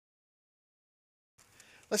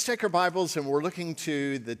Let's take our Bibles and we're looking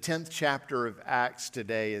to the 10th chapter of Acts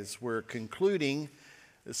today as we're concluding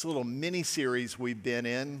this little mini-series we've been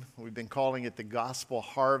in. We've been calling it the Gospel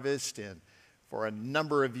Harvest, and for a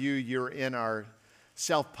number of you, you're in our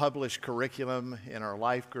self-published curriculum in our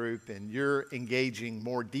life group, and you're engaging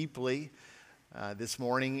more deeply this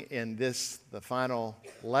morning in the final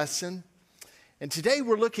lesson. And today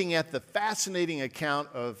we're looking at the fascinating account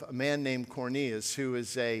of a man named Cornelius, who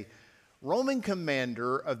is a Roman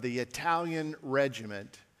commander of the Italian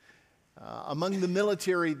regiment among the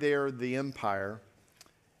military there, the empire.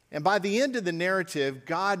 And by the end of the narrative,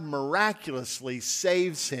 God miraculously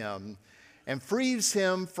saves him and frees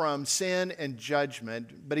him from sin and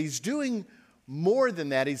judgment. But he's doing more than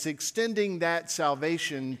that. He's extending that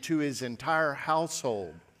salvation to his entire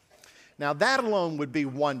household. Now, that alone would be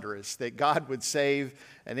wondrous, that God would save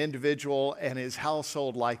an individual and his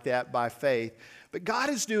household like that by faith. But God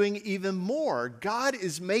is doing even more. God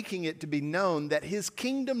is making it to be known that his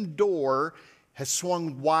kingdom door has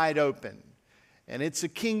swung wide open. And it's a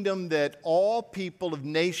kingdom that all people of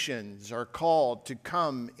nations are called to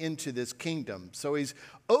come into this kingdom. So he's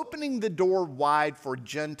opening the door wide for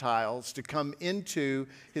Gentiles to come into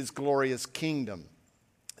his glorious kingdom.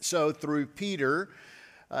 So through Peter,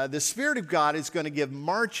 the Spirit of God is going to give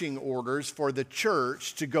marching orders for the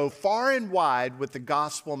church to go far and wide with the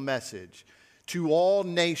gospel message to all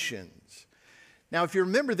nations. Now, if you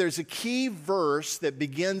remember, there's a key verse that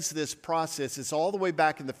begins this process. It's all the way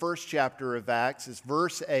back in the first chapter of Acts. It's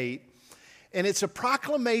verse 8. And it's a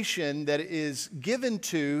proclamation that is given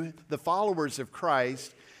to the followers of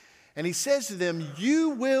Christ. And he says to them,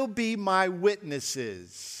 "You will be my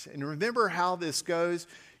witnesses." And remember how this goes.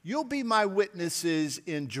 You'll be my witnesses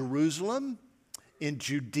in Jerusalem, in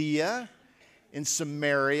Judea, in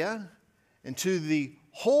Samaria, and to the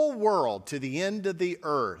whole world, to the end of the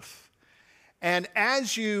earth. And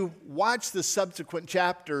as you watch the subsequent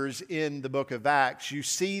chapters in the book of Acts, you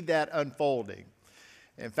see that unfolding.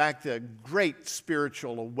 In fact, a great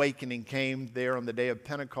spiritual awakening came there on the day of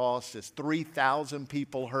Pentecost as 3,000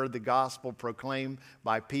 people heard the gospel proclaimed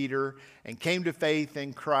by Peter and came to faith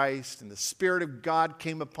in Christ, and the Spirit of God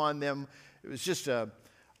came upon them. It was just a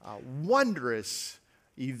wondrous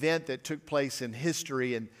event that took place in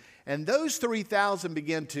history. And those 3,000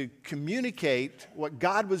 began to communicate what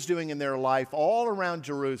God was doing in their life all around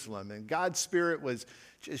Jerusalem. And God's Spirit was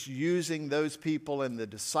just using those people and the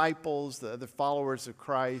disciples, the other followers of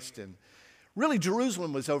Christ. And really,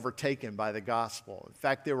 Jerusalem was overtaken by the gospel. In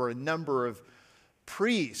fact, there were a number of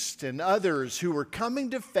priests and others who were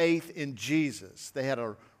coming to faith in Jesus. They had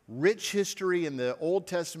a rich history in the Old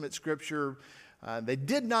Testament scripture. They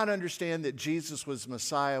did not understand that Jesus was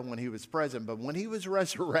Messiah when he was present, but when he was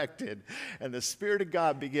resurrected and the Spirit of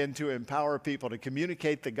God began to empower people to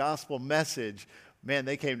communicate the gospel message, man,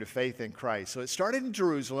 they came to faith in Christ. So it started in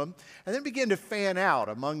Jerusalem and then began to fan out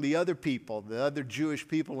among the other people, the other Jewish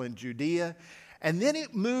people in Judea. And then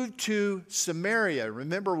it moved to Samaria.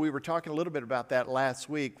 Remember, we were talking a little bit about that last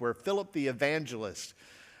week, where Philip the evangelist,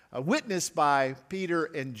 witnessed by Peter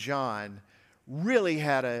and John, really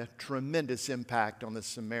had a tremendous impact on the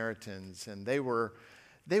Samaritans. And they were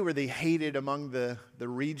the hated among the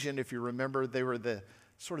region. If you remember, they were the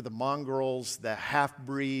sort of the mongrels, the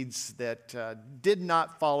half-breeds that did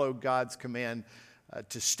not follow God's command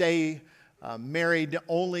to stay married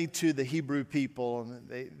only to the Hebrew people.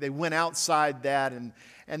 And they went outside that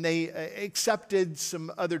and they accepted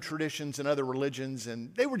some other traditions and other religions,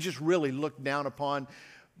 and they were just really looked down upon.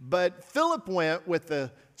 But Philip went with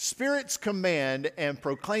the Spirit's command and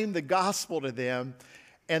proclaimed the gospel to them,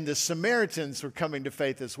 and the Samaritans were coming to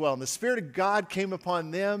faith as well. And the Spirit of God came upon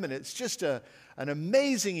them, and it's just an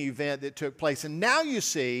amazing event that took place. And now you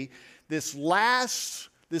see this last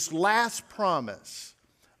promise,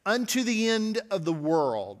 unto the end of the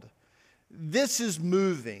world. This is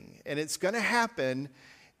moving, and it's going to happen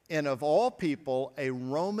in, of all people, a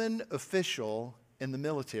Roman official in the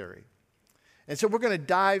military. And so we're going to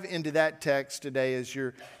dive into that text today. As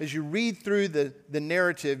you read through the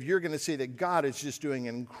narrative, you're going to see that God is just doing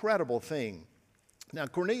an incredible thing. Now,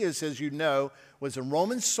 Cornelius, as you know, was a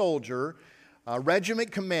Roman soldier, a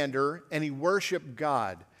regiment commander, and he worshiped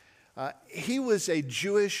God. He was a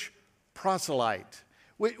Jewish proselyte,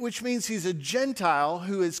 which means he's a Gentile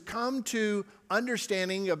who has come to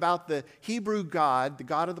understanding about the Hebrew God, the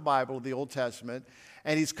God of the Bible, the Old Testament,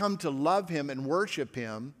 and he's come to love him and worship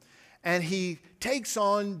him. And he takes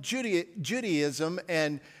on Judaism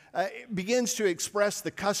and begins to express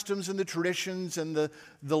the customs and the traditions and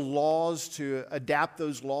the laws, to adapt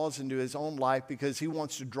those laws into his own life because he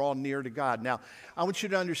wants to draw near to God. Now, I want you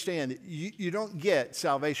to understand that you don't get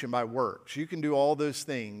salvation by works. You can do all those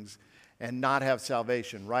things and not have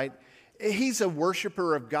salvation, right? He's a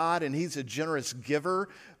worshiper of God and he's a generous giver,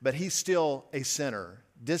 but he's still a sinner,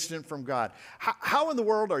 distant from God. How in the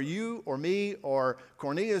world are you or me or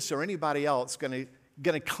Cornelius or anybody else going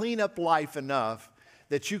to clean up life enough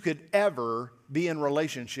that you could ever be in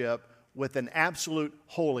relationship with an absolute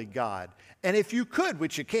holy God? And if you could,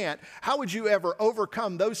 which you can't, how would you ever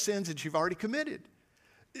overcome those sins that you've already committed?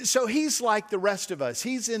 So he's like the rest of us.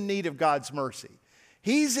 He's in need of God's mercy.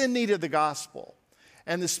 He's in need of the gospel.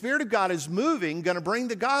 And the Spirit of God is moving, going to bring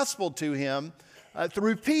the gospel to him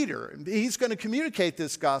through Peter. He's going to communicate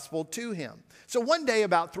this gospel to him. So one day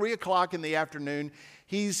about 3 o'clock in the afternoon,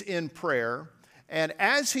 he's in prayer. And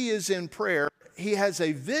as he is in prayer, he has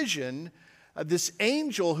a vision of this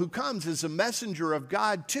angel who comes as a messenger of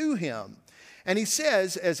God to him. And he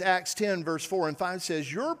says, as Acts 10 verse 4 and 5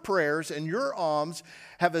 says, your prayers and your alms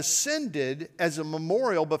have ascended as a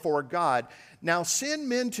memorial before God. Now send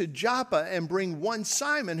men to Joppa and bring one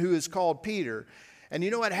Simon who is called Peter. And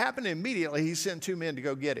you know what happened? Immediately he sent 2 men to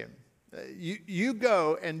go get him. You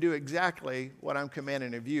go and do exactly what I'm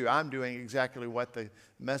commanding of you. I'm doing exactly what the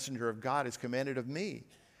messenger of God has commanded of me.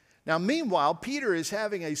 Now, meanwhile, Peter is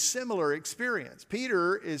having a similar experience.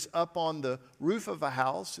 Peter is up on the roof of a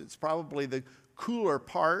house. It's probably the cooler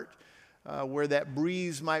part where that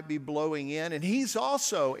breeze might be blowing in. And he's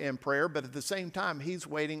also in prayer, but at the same time, he's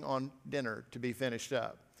waiting on dinner to be finished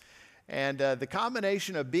up. And the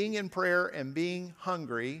combination of being in prayer and being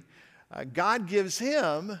hungry, God gives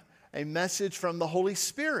him a message from the Holy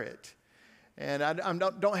Spirit. And I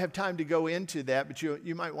don't have time to go into that, but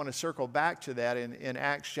you might want to circle back to that in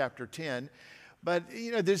Acts chapter 10. But,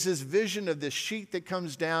 there's this vision of this sheet that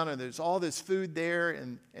comes down, and there's all this food there,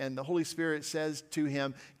 and the Holy Spirit says to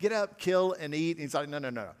him, get up, kill, and eat. And he's like,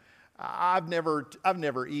 no. I've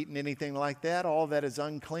never eaten anything like that. All that is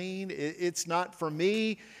unclean. It's not for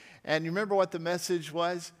me. And you remember what the message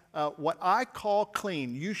was? What I call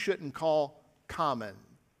clean, you shouldn't call common.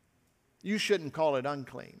 You shouldn't call it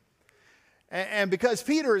unclean. And because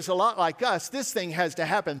Peter is a lot like us, this thing has to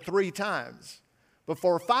happen 3 times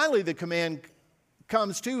before finally the command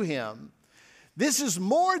comes to him. This is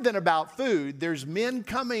more than about food. There's men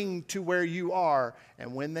coming to where you are,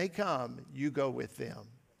 and when they come, you go with them.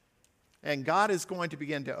 And God is going to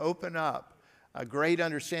begin to open up a great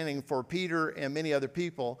understanding for Peter and many other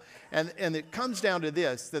people. And it comes down to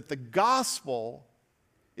this, that the gospel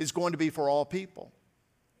is going to be for all people.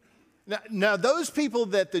 Now, those people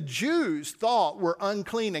that the Jews thought were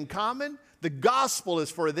unclean and common, the gospel is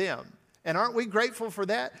for them. And aren't we grateful for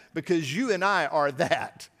that? Because you and I are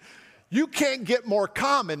that. You can't get more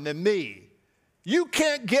common than me. You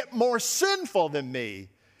can't get more sinful than me.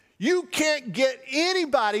 You can't get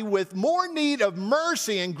anybody with more need of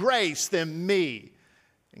mercy and grace than me.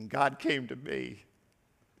 And God came to me,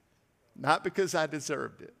 not because I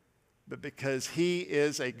deserved it, but because He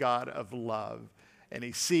is a God of love. And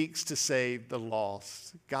He seeks to save the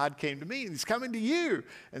lost. God came to me, and He's coming to you.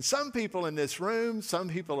 And some people in this room, some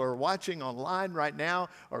people are watching online right now,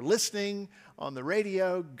 or listening on the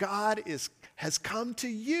radio. God has come to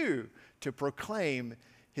you to proclaim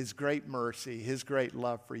His great mercy, His great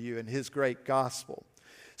love for you, and His great gospel.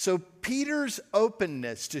 So Peter's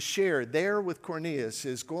openness to share there with Cornelius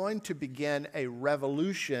is going to begin a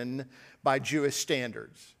revolution by Jewish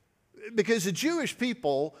standards. Because the Jewish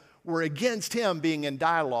people were against him being in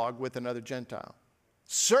dialogue with another Gentile.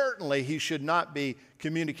 Certainly, he should not be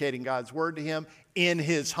communicating God's word to him in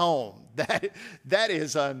his home. That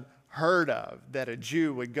is unheard of, that a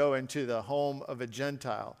Jew would go into the home of a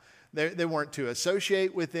Gentile. They weren't to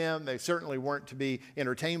associate with them. They certainly weren't to be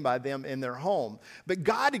entertained by them in their home. But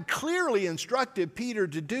God had clearly instructed Peter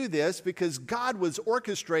to do this because God was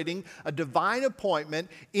orchestrating a divine appointment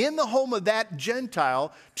in the home of that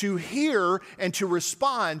Gentile to hear and to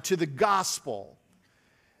respond to the gospel.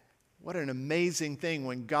 What an amazing thing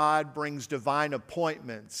when God brings divine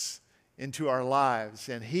appointments into our lives.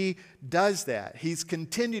 And He does that. He's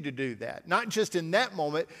continued to do that. Not just in that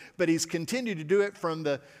moment, but He's continued to do it from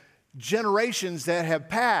the generations that have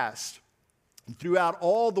passed. Throughout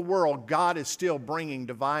all the world, God is still bringing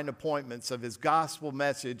divine appointments of His gospel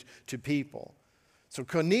message to people. So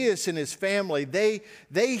Cornelius and his family, they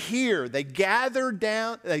hear, they gather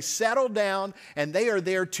down, they settle down, and they are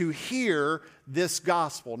there to hear this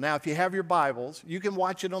gospel. Now, if you have your Bibles, you can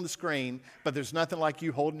watch it on the screen, but there's nothing like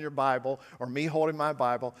you holding your Bible or me holding my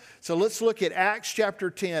Bible. So let's look at Acts chapter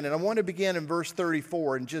 10, and I want to begin in verse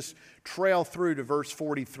 34 and just trail through to verse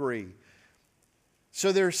 43.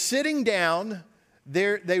 So they're sitting down.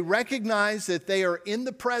 They recognize that they are in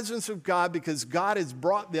the presence of God because God has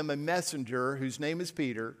brought them a messenger whose name is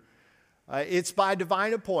Peter. It's by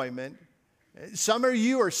divine appointment. Some of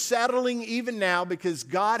you are settling even now because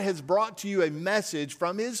God has brought to you a message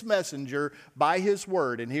from his messenger by his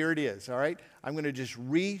word. And here it is, all right? I'm going to just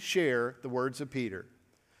re-share the words of Peter.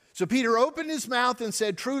 So Peter opened his mouth and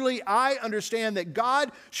said, "Truly, I understand that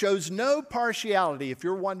God shows no partiality." If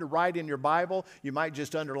you're one to write in your Bible, you might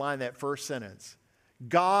just underline that first sentence.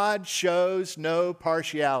 God shows no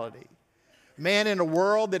partiality. Man, in a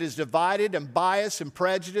world that is divided and biased and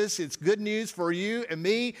prejudiced, it's good news for you and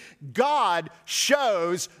me. God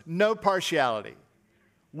shows no partiality.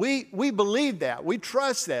 We believe that. We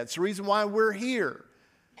trust that. It's the reason why we're here.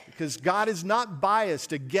 Because God is not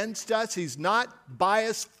biased against us. He's not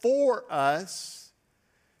biased for us.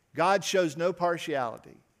 God shows no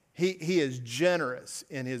partiality. He is generous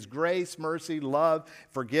in his grace, mercy, love,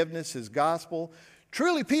 forgiveness, his gospel.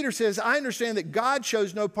 Truly, Peter says, I understand that God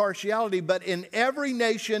shows no partiality, but in every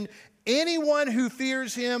nation, anyone who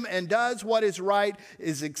fears him and does what is right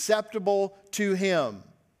is acceptable to him.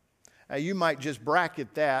 Now, you might just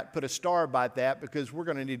bracket that, put a star by that, because we're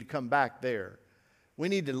going to need to come back there. We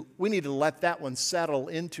need to let that one settle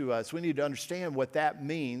into us. We need to understand what that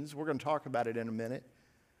means. We're going to talk about it in a minute.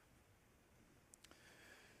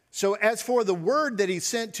 So as for the word that he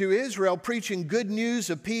sent to Israel, preaching good news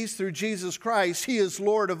of peace through Jesus Christ, he is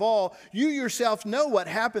Lord of all. You yourself know what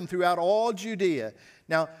happened throughout all Judea.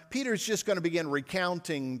 Now, Peter's just going to begin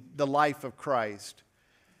recounting the life of Christ.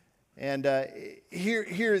 And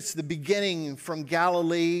here's the beginning from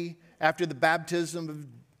Galilee after the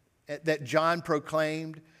baptism that John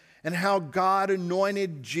proclaimed, and how God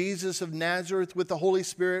anointed Jesus of Nazareth with the Holy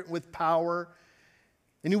Spirit and with power.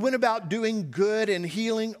 And he went about doing good and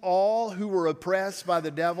healing all who were oppressed by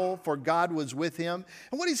the devil, for God was with him.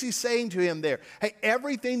 And what is he saying to him there? Hey,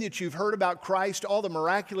 everything that you've heard about Christ, all the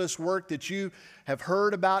miraculous work that you have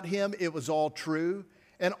heard about him, it was all true.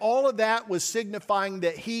 And all of that was signifying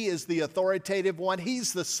that he is the authoritative one.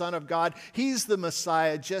 He's the Son of God. He's the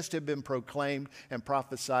Messiah, just had been proclaimed and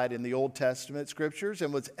prophesied in the Old Testament scriptures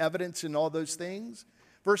and was evidence in all those things.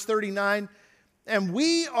 Verse 39, and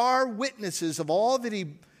we are witnesses of all that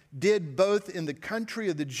he did both in the country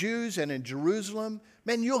of the Jews and in Jerusalem.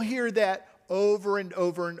 Man, you'll hear that over and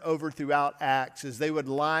over and over throughout Acts as they would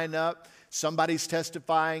line up. Somebody's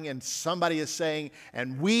testifying and somebody is saying,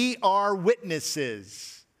 and we are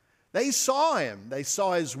witnesses. They saw him. They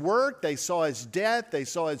saw his work. They saw his death. They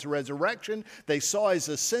saw his resurrection. They saw his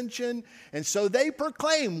ascension. And so they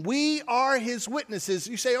proclaim, we are his witnesses.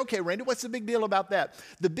 You say, okay, Randy, what's the big deal about that?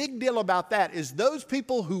 The big deal about that is those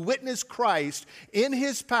people who witnessed Christ in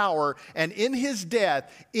his power and in his death,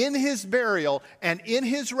 in his burial and in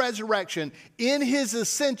his resurrection, in his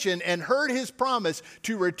ascension, and heard his promise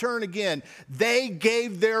to return again, they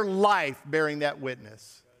gave their life bearing that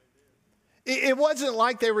witness. It wasn't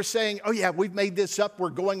like they were saying, oh yeah, we've made this up, we're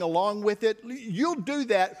going along with it. You'll do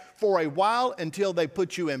that for a while until they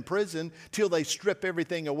put you in prison, till they strip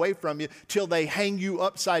everything away from you, till they hang you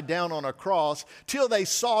upside down on a cross, till they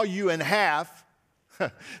saw you in half.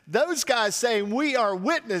 Those guys saying we are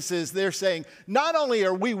witnesses, they're saying not only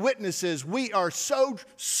are we witnesses, we are so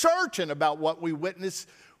certain about what we witness,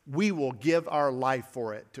 we will give our life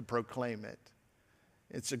for it to proclaim it.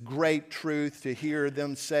 It's a great truth to hear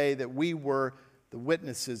them say that we were the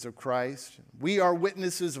witnesses of Christ. We are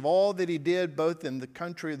witnesses of all that he did, both in the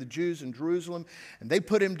country of the Jews and Jerusalem. And they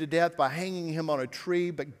put him to death by hanging him on a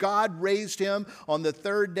tree. But God raised him on the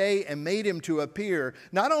third day and made him to appear,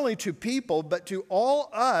 not only to people, but to all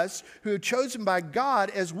us who are chosen by God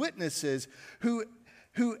as witnesses, who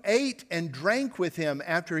ate and drank with him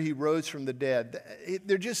after he rose from the dead.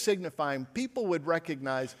 They're just signifying people would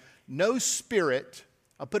recognize no spirit.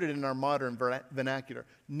 I'll put it in our modern vernacular.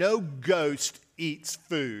 No ghost eats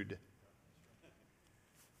food.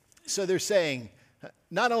 So they're saying,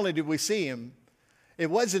 not only did we see him,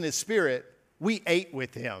 it wasn't his spirit, we ate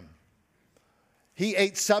with him. He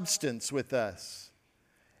ate substance with us.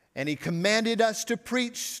 And he commanded us to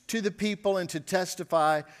preach to the people and to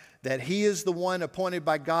testify that he is the one appointed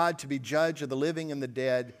by God to be judge of the living and the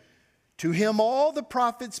dead. To him all the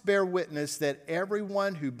prophets bear witness that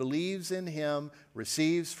everyone who believes in him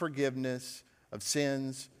receives forgiveness of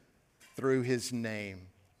sins through his name.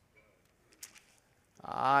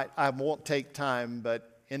 I won't take time,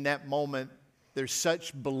 but in that moment, there's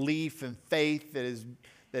such belief and faith that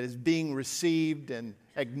is being received and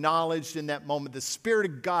acknowledged in that moment. The Spirit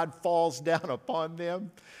of God falls down upon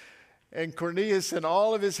them. And Cornelius and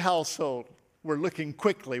all of his household were looking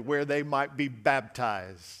quickly where they might be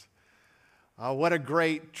baptized. What a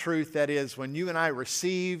great truth that is when you and I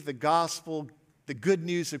receive the gospel, the good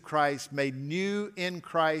news of Christ, made new in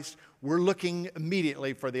Christ. We're looking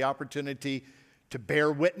immediately for the opportunity to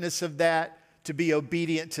bear witness of that, to be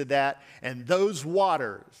obedient to that. And those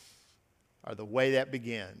waters are the way that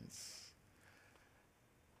begins.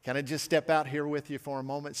 Can I just step out here with you for a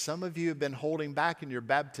moment? Some of you have been holding back in your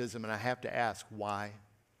baptism, and I have to ask, why?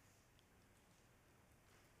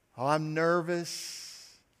 Oh, I'm nervous.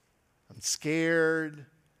 I'm scared.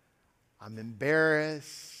 I'm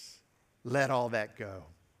embarrassed. Let all that go.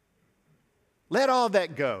 Let all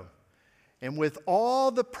that go. And with all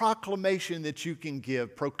the proclamation that you can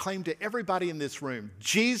give, proclaim to everybody in this room,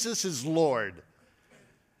 Jesus is Lord.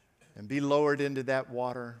 And be lowered into that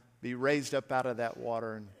water. Be raised up out of that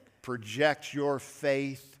water and project your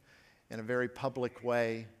faith in a very public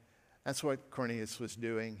way. That's what Cornelius was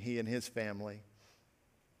doing, he and his family.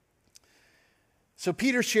 So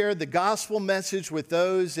Peter shared the gospel message with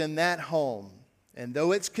those in that home. And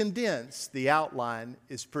though it's condensed, the outline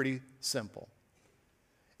is pretty simple.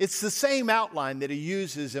 It's the same outline that he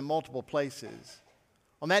uses in multiple places.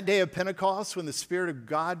 On that day of Pentecost, when the Spirit of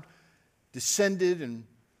God descended and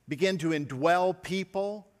began to indwell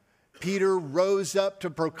people, Peter rose up to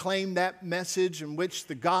proclaim that message in which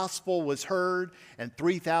the gospel was heard and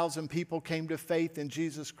 3,000 people came to faith in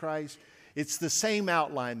Jesus Christ. It's the same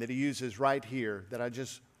outline that he uses right here that I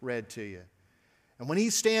just read to you. And when he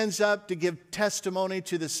stands up to give testimony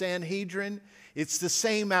to the Sanhedrin, it's the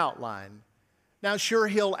same outline. Now, sure,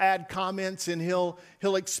 he'll add comments and he'll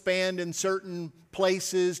expand in certain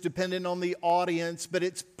places depending on the audience, but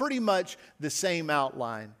it's pretty much the same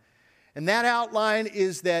outline. And that outline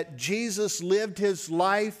is that Jesus lived his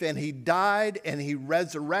life and he died and he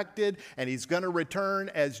resurrected and he's going to return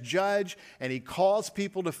as judge and he calls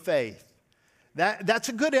people to faith. That's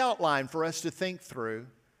a good outline for us to think through.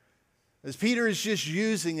 As Peter is just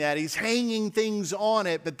using that, he's hanging things on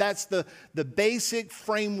it, but that's the basic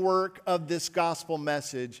framework of this gospel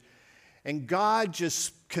message. And God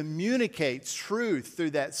just communicates truth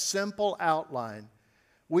through that simple outline.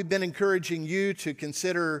 We've been encouraging you to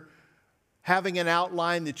consider having an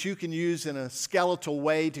outline that you can use in a skeletal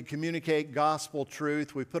way to communicate gospel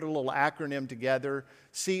truth. We put a little acronym together,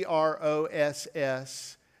 CROSS.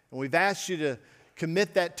 And we've asked you to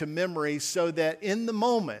commit that to memory so that in the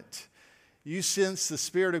moment you sense the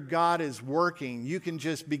Spirit of God is working. You can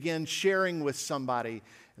just begin sharing with somebody.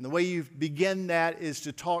 And the way you begin that is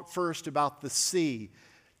to talk first about the C.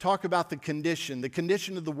 Talk about the condition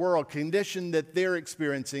of the world, condition that they're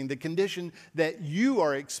experiencing, the condition that you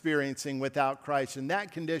are experiencing without Christ. And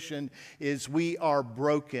that condition is we are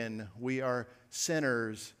broken. We are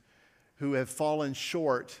sinners who have fallen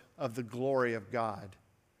short of the glory of God.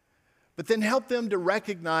 But then help them to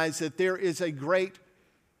recognize that there is a great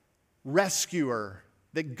rescuer,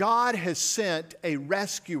 that God has sent a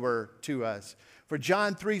rescuer to us. For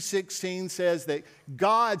John 3:16 says that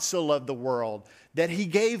God so loved the world that he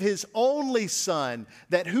gave his only Son,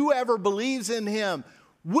 that whoever believes in him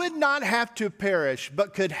would not have to perish,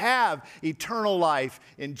 but could have eternal life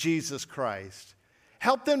in Jesus Christ.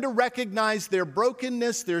 Help them to recognize their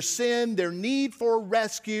brokenness, their sin, their need for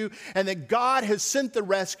rescue, and that God has sent the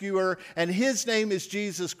rescuer, and his name is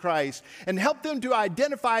Jesus Christ. And help them to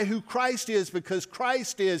identify who Christ is, because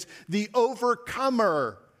Christ is the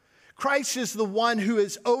overcomer. Christ is the one who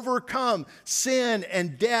has overcome sin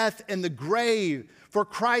and death and the grave. For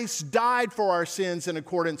Christ died for our sins in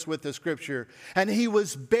accordance with the Scripture. And he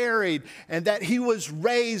was buried, and that he was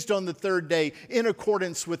raised on the third day in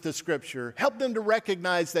accordance with the Scripture. Help them to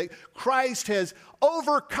recognize that Christ has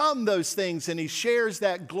overcome those things, and he shares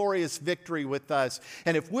that glorious victory with us.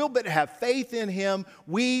 And if we'll but have faith in him,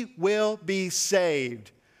 we will be saved.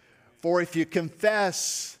 For if you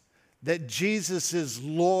confess that Jesus is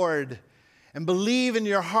Lord and believe in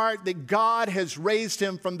your heart that God has raised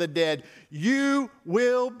him from the dead, you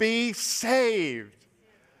will be saved.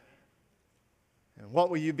 And what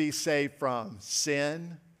will you be saved from?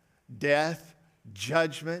 Sin, death,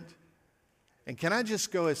 judgment. And can I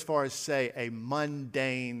just go as far as say a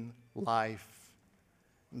mundane life?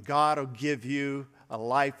 God will give you a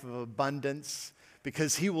life of abundance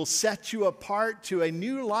because he will set you apart to a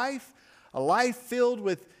new life, a life filled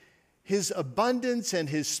with his abundance and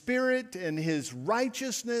his spirit and his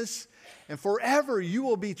righteousness. and forever you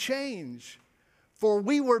will be changed. For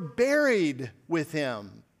we were buried with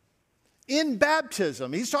him in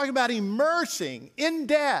baptism. He's talking about immersing in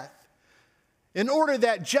death, in order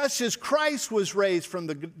that just as Christ was raised from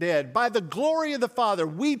the dead by the glory of the Father,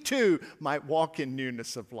 we too might walk in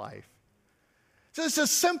newness of life. So it's a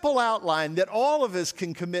simple outline that all of us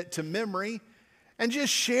can commit to memory and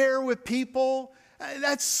just share with people.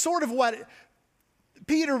 That's sort of what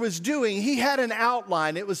Peter was doing. He had an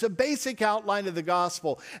outline. It was a basic outline of the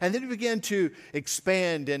gospel. And then he began to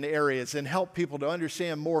expand in areas and help people to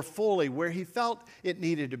understand more fully where he felt it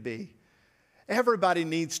needed to be. Everybody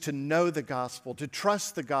needs to know the gospel, to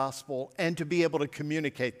trust the gospel, and to be able to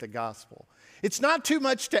communicate the gospel. It's not too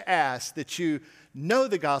much to ask that you know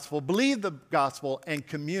the gospel, believe the gospel, and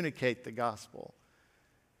communicate the gospel.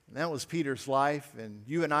 And that was Peter's life, and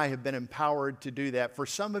you and I have been empowered to do that. For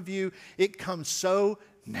some of you, it comes so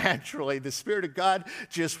naturally. The Spirit of God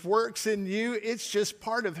just works in you. It's just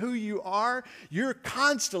part of who you are. You're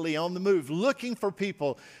constantly on the move, looking for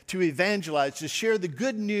people to evangelize, to share the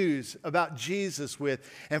good news about Jesus with.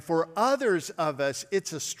 And for others of us,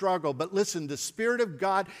 it's a struggle. But listen, the Spirit of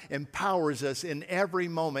God empowers us in every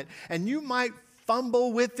moment. And you might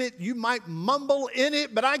fumble with it, you might mumble in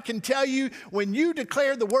it, but I can tell you, when you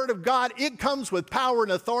declare the Word of God, it comes with power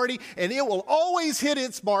and authority, and it will always hit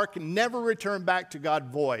its mark and never return back to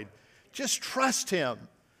God void. Just trust Him.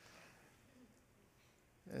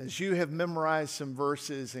 As you have memorized some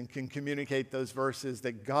verses and can communicate those verses,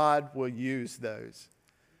 that God will use those.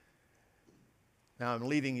 Now I'm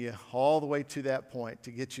leading you all the way to that point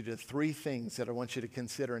to get you to three things that I want you to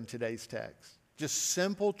consider in today's text. Just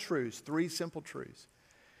simple truths, three simple truths.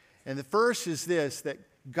 And the first is this, that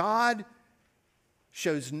God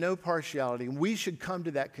shows no partiality. And we should come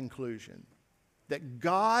to that conclusion, that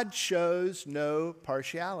God shows no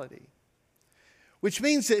partiality, which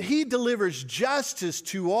means that He delivers justice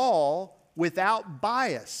to all without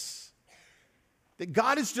bias. That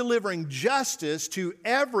God is delivering justice to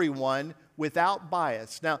everyone without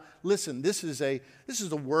bias. Now, listen, this is a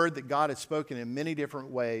word that God has spoken in many different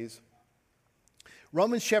ways.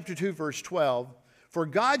 Romans chapter 2, verse 12, for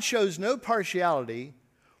God shows no partiality,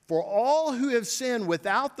 for all who have sinned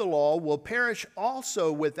without the law will perish also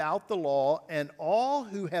without the law, and all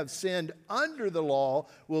who have sinned under the law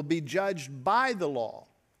will be judged by the law.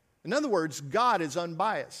 In other words, God is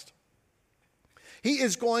unbiased. He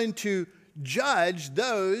is going to judge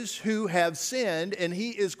those who have sinned, and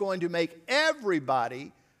He is going to make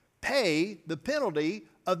everybody pay the penalty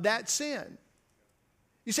of that sin.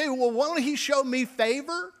 You say, well, won't He show me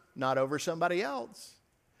favor? Not over somebody else.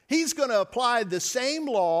 He's going to apply the same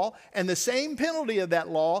law and the same penalty of that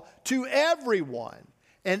law to everyone.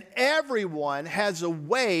 And everyone has a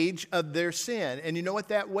wage of their sin. And you know what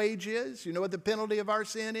that wage is? You know what the penalty of our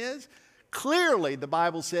sin is? Clearly, the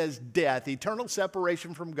Bible says death, eternal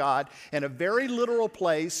separation from God, and a very literal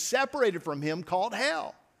place separated from Him called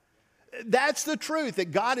hell. That's the truth,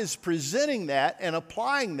 that God is presenting that and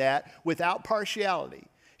applying that without partiality.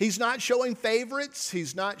 He's not showing favorites.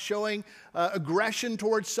 He's not showing aggression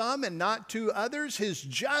towards some and not to others. His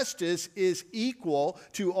justice is equal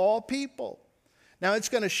to all people. Now, it's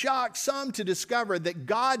going to shock some to discover that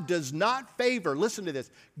God does not favor, listen to this,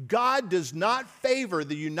 God does not favor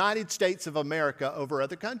the United States of America over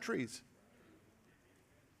other countries.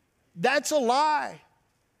 That's a lie.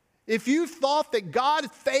 If you thought that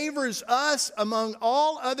God favors us among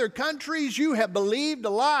all other countries, you have believed a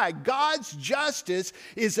lie. God's justice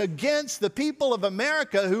is against the people of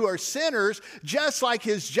America who are sinners, just like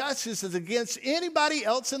His justice is against anybody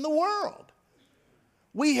else in the world.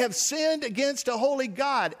 We have sinned against a holy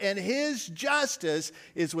God, and His justice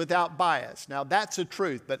is without bias. Now, that's a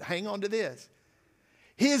truth, but hang on to this.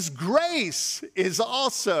 His grace is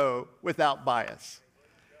also without bias.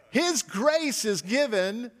 His grace is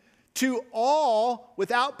given to all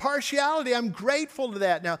without partiality. I'm grateful to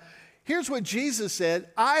that. Now, here's what Jesus said.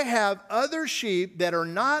 I have other sheep that are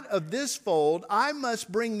not of this fold. I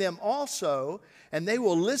must bring them also, and they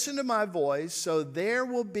will listen to my voice. So there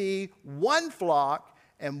will be one flock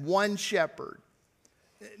and one shepherd.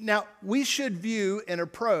 Now, we should view and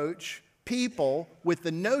approach people with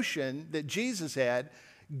the notion that Jesus had.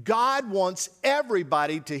 God wants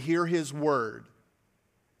everybody to hear His word.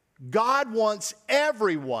 God wants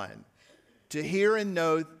everyone to hear and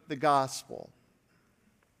know the gospel.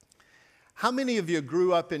 How many of you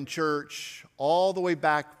grew up in church all the way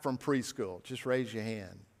back from preschool? Just raise your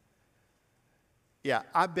hand. Yeah,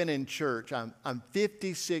 I've been in church. I'm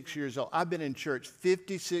 56 years old. I've been in church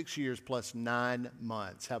 56 years plus 9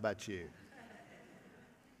 months. How about you?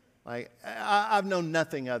 I've known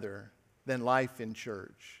nothing other than life in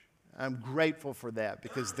church. I'm grateful for that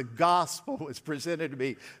because the gospel was presented to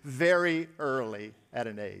me very early at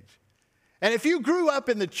an age. And if you grew up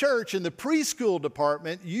in the church in the preschool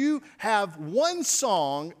department, you have one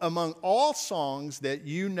song among all songs that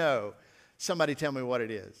you know. Somebody tell me what it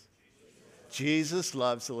is. Jesus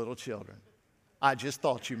loves the little children. I just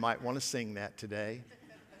thought you might want to sing that today.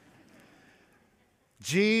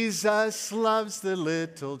 Jesus loves the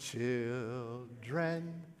little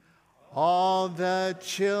children, all the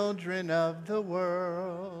children of the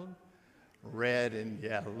world. Red and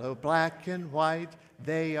yellow, black and white,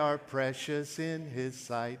 they are precious in his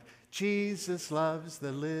sight. Jesus loves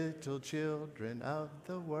the little children of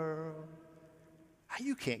the world.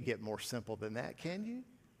 You can't get more simple than that, can you?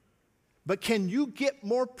 But can you get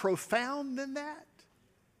more profound than that?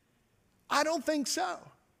 I don't think so.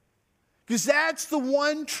 Because that's the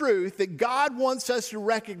one truth that God wants us to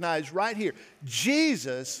recognize right here.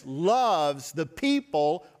 Jesus loves the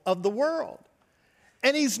people of the world.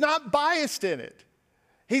 And he's not biased in it.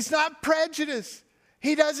 He's not prejudiced.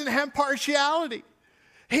 He doesn't have partiality.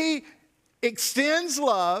 He extends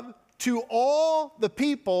love to all the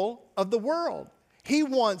people of the world. He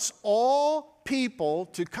wants all people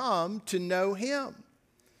to come to know him.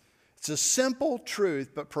 It's a simple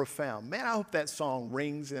truth, but profound. Man, I hope that song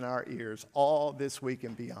rings in our ears all this week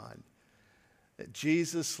and beyond. That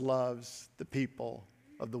Jesus loves the people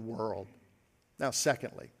of the world. Now,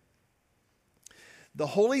 secondly, the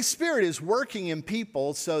Holy Spirit is working in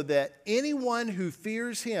people so that anyone who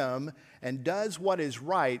fears him and does what is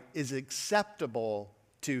right is acceptable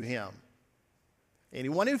to him.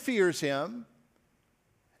 Anyone who fears him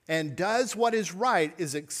and does what is right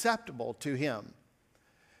is acceptable to him.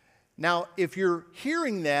 Now, if you're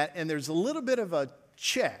hearing that and there's a little bit of a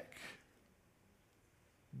check,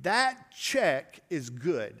 that check is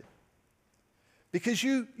good. Because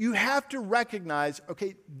you have to recognize,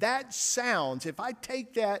 okay, that sounds, if I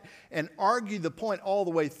take that and argue the point all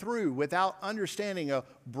the way through without understanding a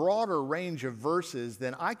broader range of verses,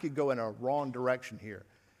 then I could go in a wrong direction here.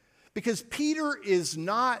 Because Peter is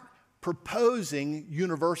not proposing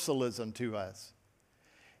universalism to us.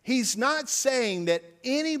 He's not saying that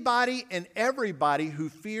anybody and everybody who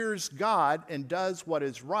fears God and does what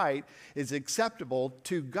is right is acceptable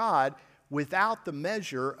to God without the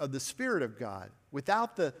measure of the Spirit of God,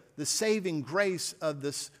 without the saving grace of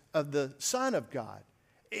the Son of God.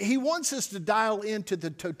 He wants us to dial into the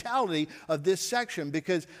totality of this section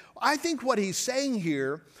because I think what he's saying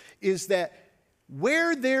here is that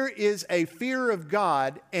where there is a fear of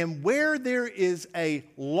God and where there is a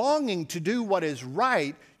longing to do what is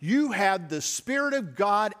right, you have the Spirit of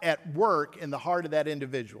God at work in the heart of that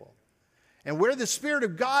individual. And where the Spirit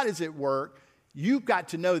of God is at work, you've got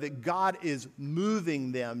to know that God is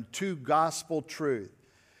moving them to gospel truth.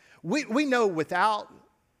 We know without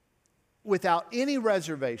any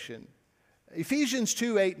reservation, Ephesians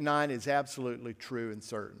 2:8-9 is absolutely true and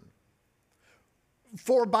certain.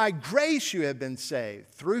 For by grace you have been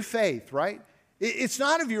saved through faith, right? It's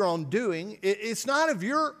not of your own doing. It's not of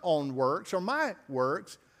your own works or my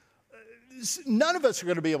works. None of us are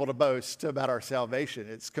going to be able to boast about our salvation.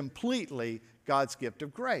 It's completely God's gift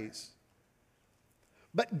of grace.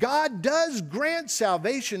 But God does grant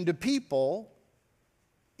salvation to people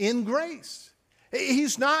in grace.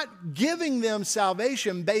 He's not giving them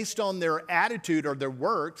salvation based on their attitude or their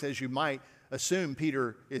works, as you might assume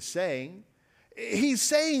Peter is saying. He's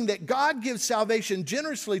saying that God gives salvation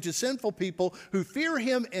generously to sinful people who fear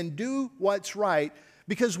him and do what's right,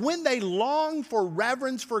 because when they long for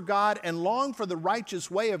reverence for God and long for the righteous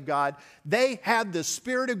way of God, they have the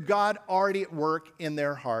Spirit of God already at work in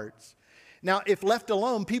their hearts. Now, if left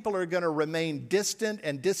alone, people are going to remain distant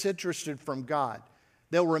and disinterested from God.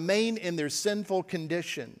 They'll remain in their sinful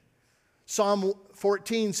condition. Psalm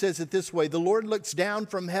 14 says it this way: the Lord looks down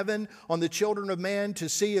from heaven on the children of man to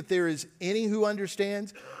see if there is any who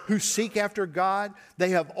understands, who seek after God. They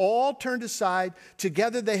have all turned aside.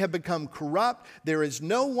 Together they have become corrupt. There is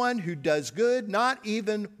no one who does good, not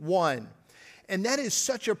even one. And that is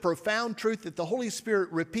such a profound truth that the Holy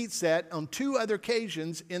Spirit repeats that on two other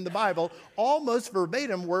occasions in the Bible, almost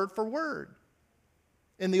verbatim, word for word,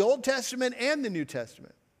 in the Old Testament and the New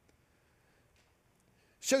Testament.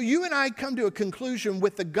 So you and I come to a conclusion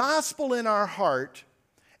with the gospel in our heart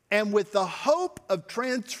and with the hope of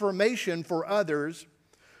transformation for others.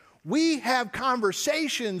 We have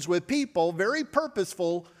conversations with people, very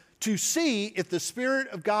purposeful, to see if the Spirit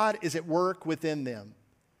of God is at work within them.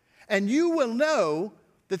 And you will know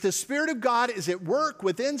that the Spirit of God is at work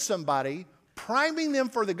within somebody, priming them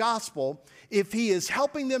for the gospel, if he is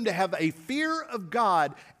helping them to have a fear of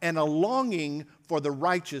God and a longing for the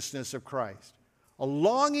righteousness of Christ. a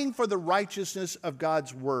longing for the righteousness of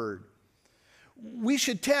God's word. We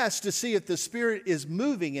should test to see if the Spirit is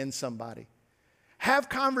moving in somebody. Have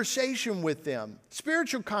conversation with them,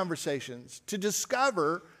 spiritual conversations, to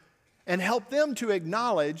discover and help them to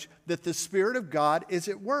acknowledge that the Spirit of God is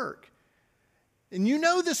at work. And you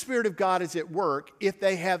know the Spirit of God is at work if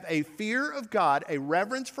they have a fear of God, a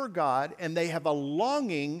reverence for God, and they have a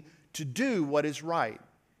longing to do what is right.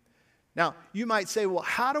 Now, you might say, well,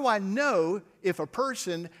 how do I know if a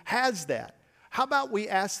person has that? How about we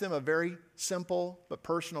ask them a very simple but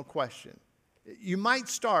personal question? You might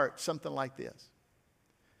start something like this.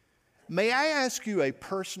 May I ask you a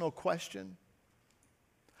personal question?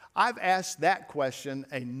 I've asked that question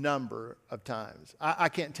a number of times. I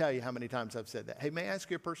can't tell you how many times I've said that. Hey, may I ask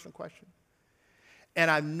you a personal question?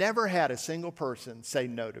 And I've never had a single person say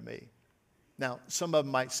no to me. Now, some of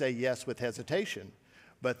them might say yes with hesitation,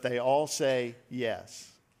 but they all say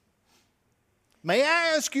yes. May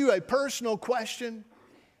I ask you a personal question?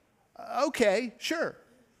 Okay, sure.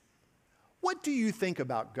 What do you think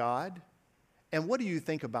about God? And what do you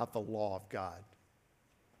think about the law of God?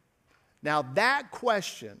 Now that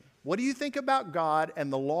question, what do you think about God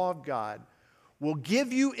and the law of God, will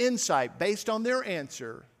give you insight based on their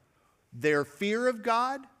answer, their fear of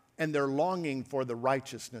God and their longing for the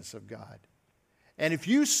righteousness of God. And if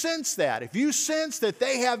you sense that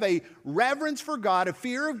they have a reverence for God, a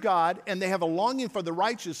fear of God, and they have a longing for the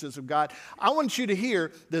righteousness of God, I want you to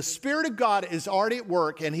hear the Spirit of God is already at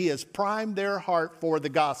work and He has primed their heart for the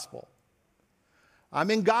gospel. I'm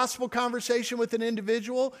in gospel conversation with an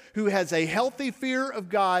individual who has a healthy fear of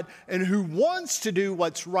God and who wants to do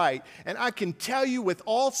what's right. And I can tell you with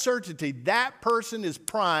all certainty that person is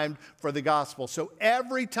primed for the gospel. So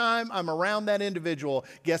every time I'm around that individual,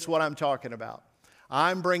 guess what I'm talking about?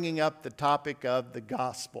 I'm bringing up the topic of the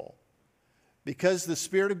gospel because the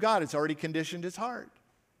Spirit of God has already conditioned his heart.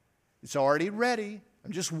 It's already ready.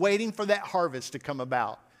 I'm just waiting for that harvest to come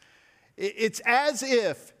about. It's as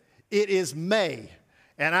if it is May.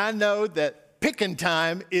 And I know that picking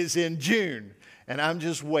time is in June, and I'm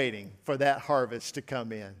just waiting for that harvest to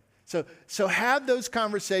come in. So have those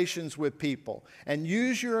conversations with people and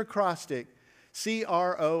use your acrostic,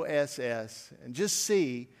 CROSS, and just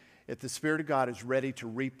see if the Spirit of God is ready to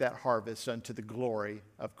reap that harvest unto the glory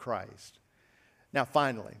of Christ. Now,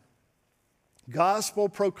 finally, gospel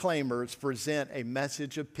proclaimers present a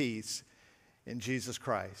message of peace in Jesus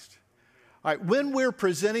Christ. All right, when we're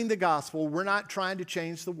presenting the gospel, we're not trying to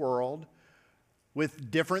change the world with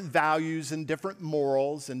different values and different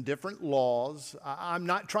morals and different laws. I'm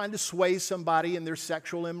not trying to sway somebody in their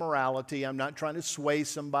sexual immorality. I'm not trying to sway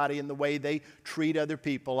somebody in the way they treat other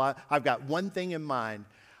people. I've got one thing in mind.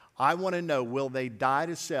 I want to know, will they die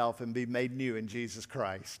to self and be made new in Jesus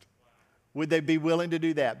Christ? Would they be willing to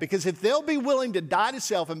do that? Because if they'll be willing to die to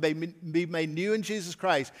self and be made new in Jesus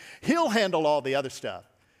Christ, He'll handle all the other stuff.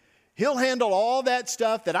 He'll handle all that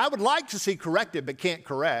stuff that I would like to see corrected but can't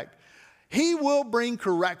correct. He will bring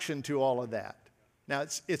correction to all of that. Now,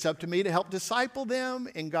 it's up to me to help disciple them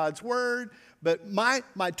in God's Word, but my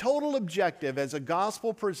total objective as a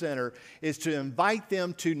gospel presenter is to invite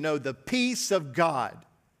them to know the peace of God.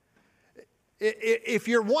 If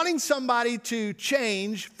you're wanting somebody to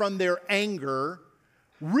change from their anger,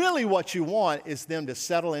 really what you want is them to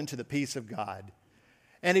settle into the peace of God.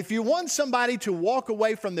 And if you want somebody to walk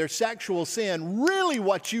away from their sexual sin, really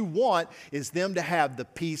what you want is them to have the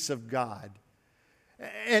peace of God.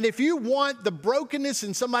 And if you want the brokenness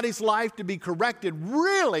in somebody's life to be corrected,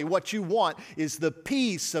 really what you want is the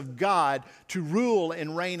peace of God to rule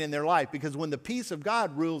and reign in their life. Because when the peace of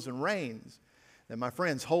God rules and reigns, then my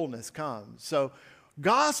friends, wholeness comes. So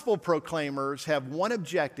gospel proclaimers have one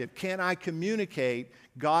objective. Can I communicate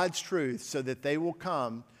God's truth so that they will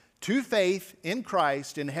come to faith in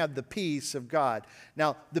Christ and have the peace of God?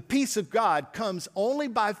 Now, the peace of God comes only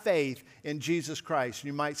by faith in Jesus Christ.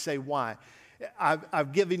 You might say, why?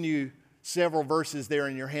 I've given you several verses there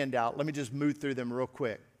in your handout. Let me just move through them real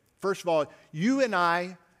quick. First of all, you and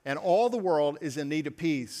I and all the world is in need of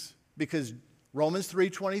peace because Romans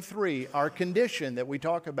 3:23, our condition that we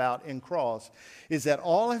talk about in cross, is that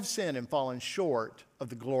all have sinned and fallen short of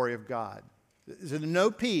the glory of God. There's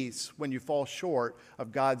no peace when you fall short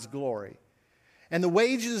of God's glory. And the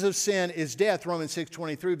wages of sin is death, Romans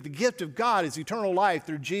 6:23, but the gift of God is eternal life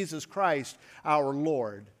through Jesus Christ our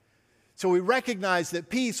Lord. So we recognize that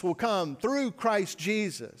peace will come through Christ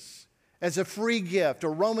Jesus as a free gift.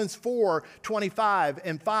 Or Romans 4:25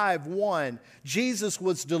 and 5:1, Jesus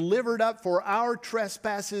was delivered up for our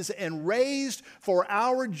trespasses and raised for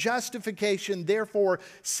our justification. Therefore,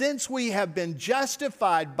 since we have been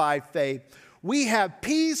justified by faith, We have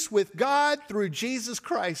peace with God through Jesus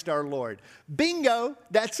Christ our Lord. Bingo,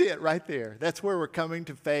 that's it right there. That's where we're coming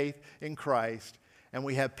to faith in Christ, and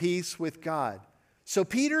we have peace with God. So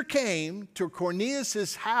Peter came to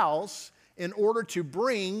Cornelius' house in order to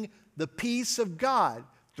bring the peace of God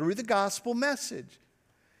through the gospel message.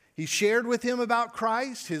 He shared with him about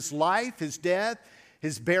Christ, his life, his death,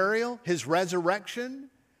 his burial, his resurrection.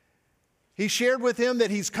 He shared with him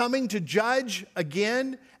that he's coming to judge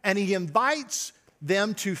again, and he invites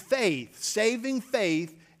them to faith, saving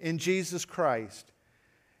faith in Jesus Christ.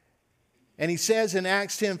 And he says in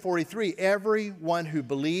Acts 10:43, everyone who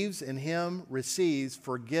believes in him receives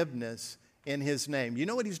forgiveness in his name. You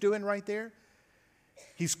know what he's doing right there?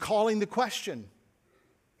 He's calling the question.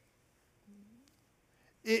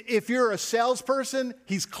 If you're a salesperson,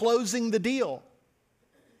 he's closing the deal.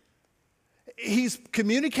 He's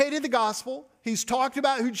communicated the gospel. He's talked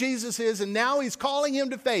about who Jesus is, and now he's calling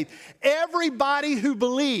him to faith. Everybody who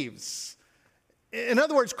believes. In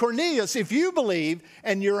other words, Cornelius, if you believe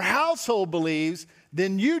and your household believes,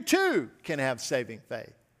 then you too can have saving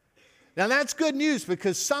faith. Now that's good news,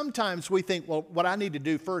 because sometimes we think, well, what I need to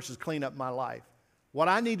do first is clean up my life. What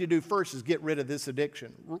I need to do first is get rid of this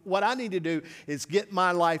addiction. What I need to do is get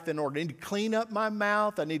my life in order. I need to clean up my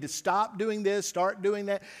mouth. I need to stop doing this, start doing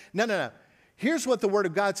that. No. Here's what the Word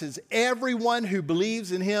of God says. Everyone who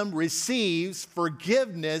believes in him receives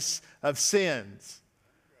forgiveness of sins.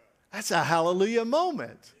 That's a hallelujah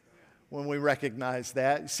moment when we recognize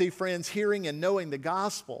that. You see, friends, hearing and knowing the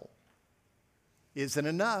gospel isn't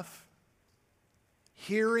enough.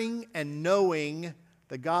 Hearing and knowing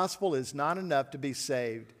the gospel is not enough to be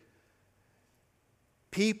saved.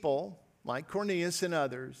 People, like Cornelius and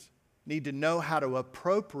others, need to know how to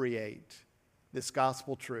appropriate this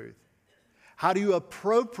gospel truth. How do you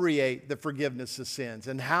appropriate the forgiveness of sins?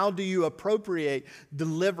 And how do you appropriate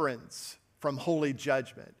deliverance from holy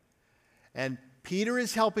judgment? And Peter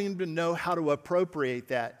is helping him to know how to appropriate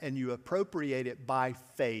that, and you appropriate it by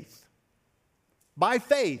faith. By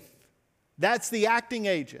faith. That's the acting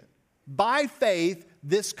agent. By faith,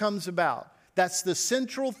 this comes about. That's the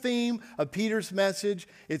central theme of Peter's message.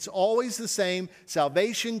 It's always the same.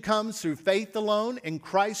 Salvation comes through faith alone, in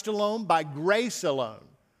Christ alone, by grace alone.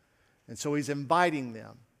 And so he's inviting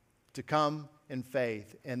them to come in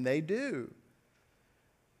faith, and they do.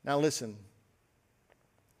 Now listen,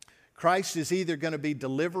 Christ is either going to be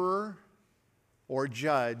deliverer or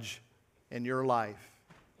judge in your life.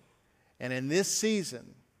 And in this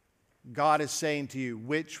season, God is saying to you,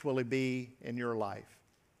 which will he be in your life?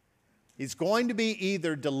 He's going to be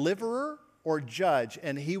either deliverer or judge,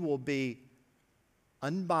 and he will be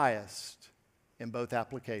unbiased in both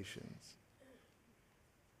applications.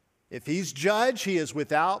 If he's judge, he is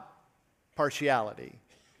without partiality.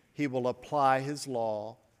 He will apply his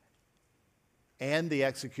law and the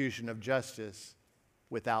execution of justice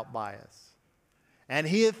without bias. And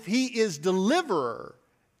if he is deliverer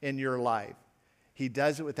in your life, he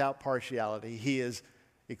does it without partiality. He is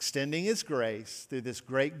extending his grace through this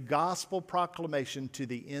great gospel proclamation to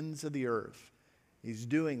the ends of the earth. He's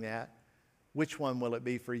doing that. Which one will it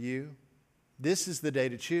be for you? This is the day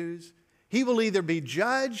to choose. He will either be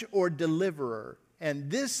judge or deliverer. And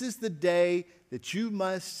this is the day that you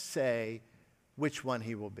must say which one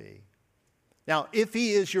he will be. Now, if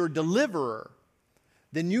he is your deliverer,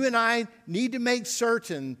 then you and I need to make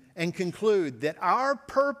certain and conclude that our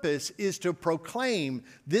purpose is to proclaim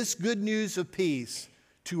this good news of peace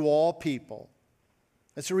to all people.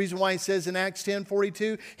 That's the reason why he says in Acts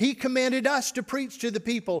 10:42, he commanded us to preach to the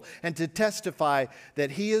people and to testify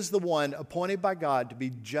that he is the one appointed by God to be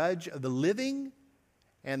judge of the living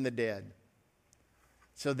and the dead.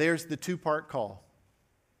 So there's the two-part call.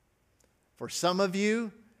 For some of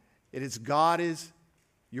you, it is God is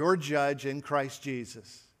your judge in Christ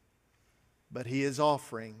Jesus, but he is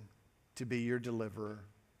offering to be your deliverer.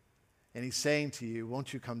 And he's saying to you,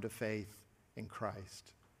 won't you come to faith in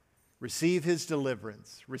Christ? Receive his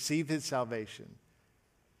deliverance. Receive his salvation.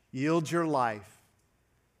 Yield your life.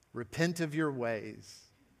 Repent of your ways.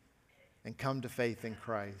 And come to faith in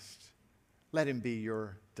Christ. Let him be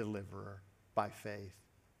your deliverer by faith.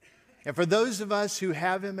 And for those of us who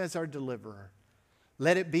have him as our deliverer,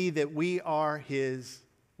 let it be that we are his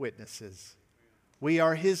witnesses. We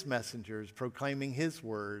are his messengers, proclaiming his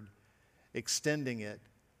word, extending it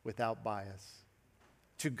without bias.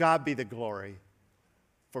 To God be the glory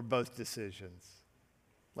for both decisions.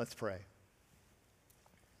 Let's pray.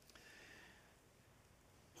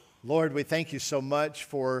 Lord, we thank you so much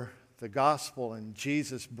for the gospel and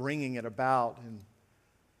Jesus bringing it about in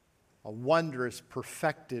a wondrous,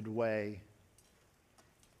 perfected way.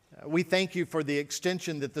 We thank you for the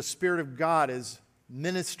extension that the Spirit of God is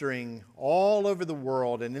ministering all over the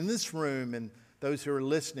world and in this room and those who are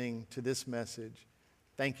listening to this message.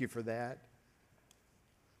 Thank you for that.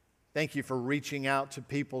 Thank you for reaching out to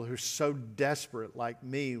people who are so desperate like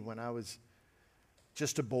me when I was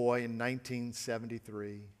just a boy in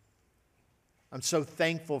 1973. I'm so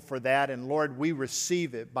thankful for that, and Lord, we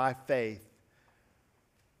receive it by faith.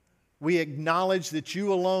 We acknowledge that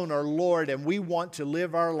you alone are Lord, and we want to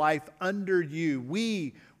live our life under you.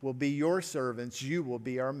 We will be your servants. You will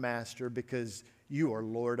be our master because you are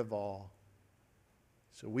Lord of all.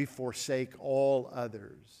 So we forsake all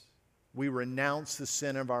others. We renounce the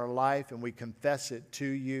sin of our life and we confess it to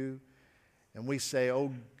you. And we say,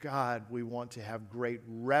 oh God, we want to have great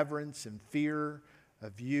reverence and fear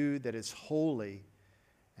of you that is holy.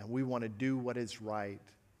 And we want to do what is right.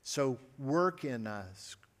 So work in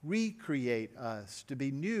us. Recreate us to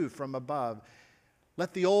be new from above.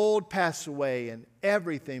 Let the old pass away and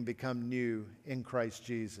everything become new in Christ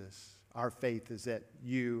Jesus. Our faith is that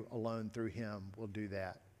you alone through him will do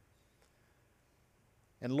that.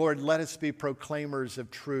 And Lord, let us be proclaimers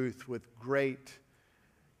of truth with great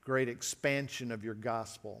expansion of your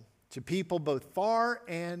gospel. To people both far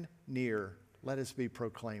and near, let us be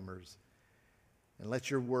proclaimers. And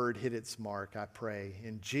let your word hit its mark, I pray.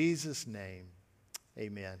 In Jesus' name,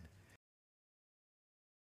 amen.